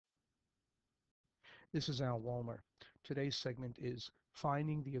This is Al Walmer. Today's segment is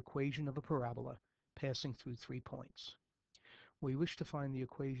finding the equation of a parabola passing through 3 points. We wish to find the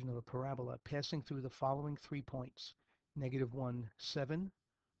equation of a parabola passing through the following 3 points: -1, 7,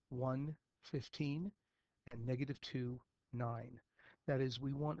 1, 15, and -2, 9. That is,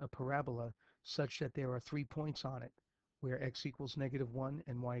 we want a parabola such that there are 3 points on it, where x equals -1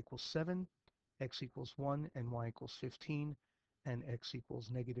 and y equals 7, x equals 1 and y equals 15, and x equals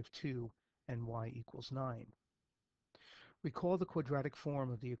 -2 and y equals 9. Recall the quadratic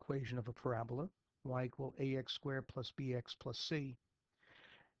form of the equation of a parabola, y equal ax squared plus bx plus c,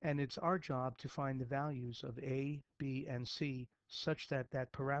 and it's our job to find the values of a, b, and c such that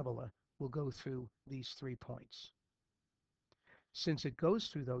that parabola will go through these 3 points. Since it goes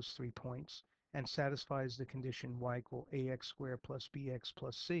through those 3 points and satisfies the condition y equal ax squared plus bx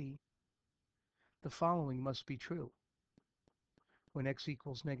plus c, the following must be true. When x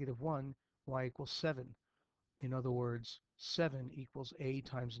equals -1, y equals 7. In other words, 7 equals a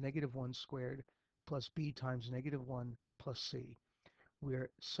times -1 squared plus b times -1 plus c.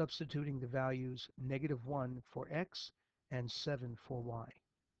 We're substituting the values -1 for x and 7 for y.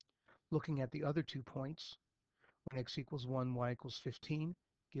 Looking at the other 2 points, when x equals 1, y equals 15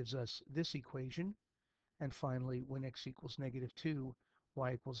 gives us this equation. And finally, when x equals -2,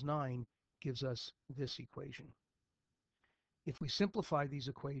 y equals 9 gives us this equation. If we simplify these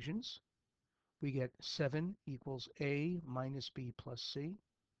equations, we get 7 equals a minus b plus c,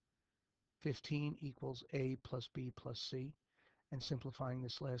 15 equals a plus b plus c, and simplifying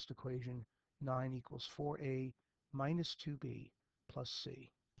this last equation, 9 equals 4a minus 2b plus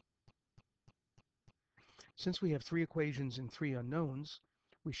c. Since we have 3 equations and 3 unknowns,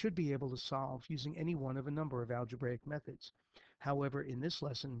 we should be able to solve using any one of a number of algebraic methods. However, in this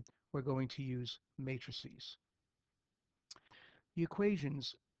lesson, we're going to use matrices. The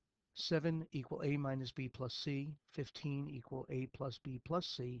equations 7 equal a minus b plus c, 15 equal a plus b plus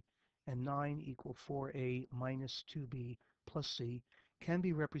c, and 9 equal 4a minus 2b plus c can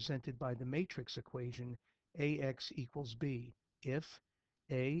be represented by the matrix equation ax equals b if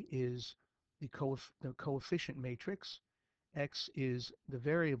a is the coefficient matrix, x is the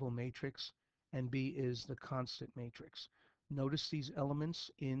variable matrix, and b is the constant matrix. Notice these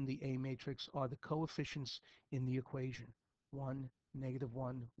elements in the A matrix are the coefficients in the equation. 1,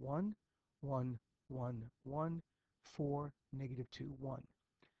 -1, 1, 1, 1, 1, 4, -2, 1.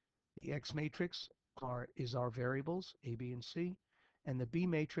 The X matrix is our variables, A, B, and C, and the B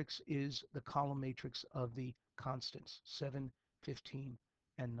matrix is the column matrix of the constants, 7, 15,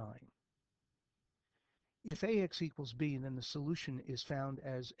 and 9. If AX equals B, then the solution is found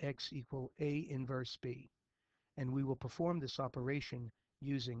as X equal A inverse B, and we will perform this operation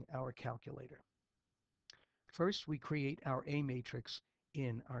using our calculator. First, we create our A matrix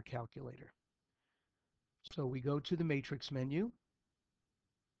in our calculator. So we go to the matrix menu,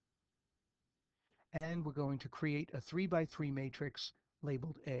 and we're going to create a 3 by 3 matrix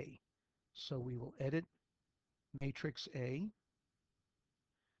labeled A. So we will edit matrix A,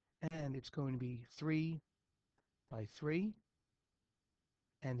 and it's going to be 3 by 3,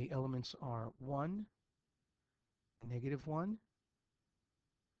 and the elements are 1, -1,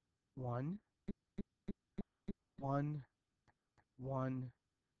 1, 1, 1,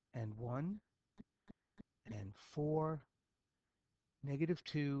 and 1, and 4,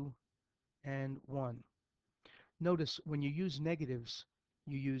 -2, and 1. Notice when you use negatives,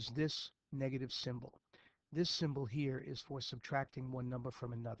 you use this negative symbol. This symbol here is for subtracting one number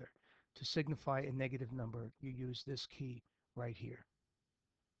from another. To signify a negative number, you use this key right here.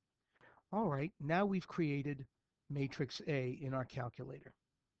 All right, now we've created matrix A in our calculator.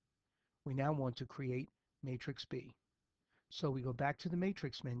 We now want to create matrix B. So we go back to the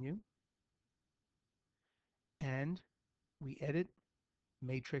matrix menu, and we edit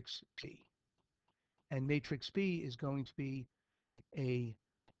matrix B. And matrix B is going to be a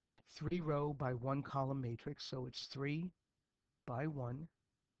 3-row by 1-column matrix, so it's 3 by 1,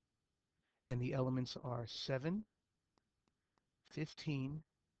 and the elements are 7, 15,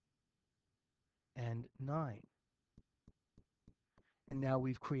 and 9. And now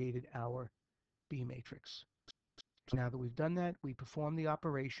we've created our B matrix. Now that we've done that, we perform the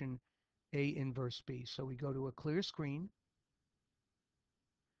operation A inverse B. So we go to a clear screen,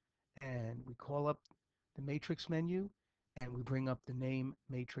 and we call up the matrix menu, and we bring up the name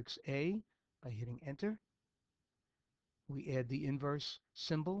matrix A by hitting enter. We add the inverse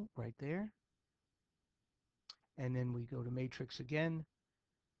symbol right there, and then we go to matrix again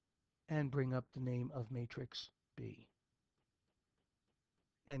and bring up the name of matrix B,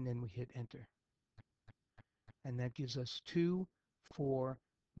 and then we hit enter, and that gives us 2, 4,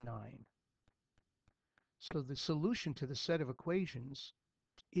 9. So the solution to the set of equations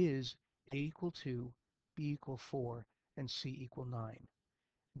is a equal 2, b equal 4, and c equal 9.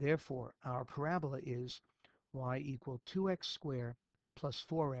 Therefore, our parabola is y equal 2x squared plus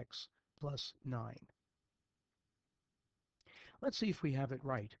 4x plus 9. Let's see if we have it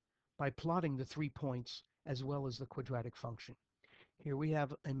right by plotting the 3 points as well as the quadratic function. Here we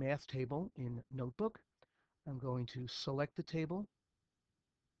have a math table in Notebook. I'm going to select the table,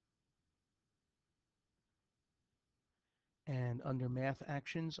 and under Math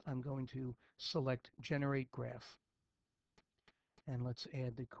Actions, I'm going to select Generate Graph. And let's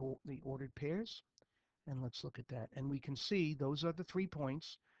add the ordered pairs, and let's look at that. And we can see those are the 3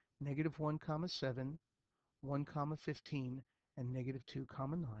 points, negative 1 comma 7, 1 comma 15, and negative 2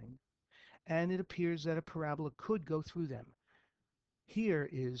 comma 9. And it appears that a parabola could go through them. Here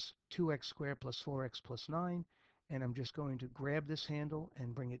is 2x squared plus 4x plus 9, and I'm just going to grab this handle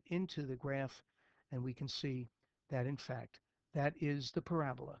and bring it into the graph, and we can see that in fact that is the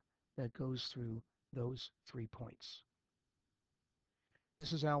parabola that goes through those 3 points.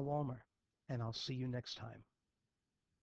 This is Al Walmer, and I'll see you next time.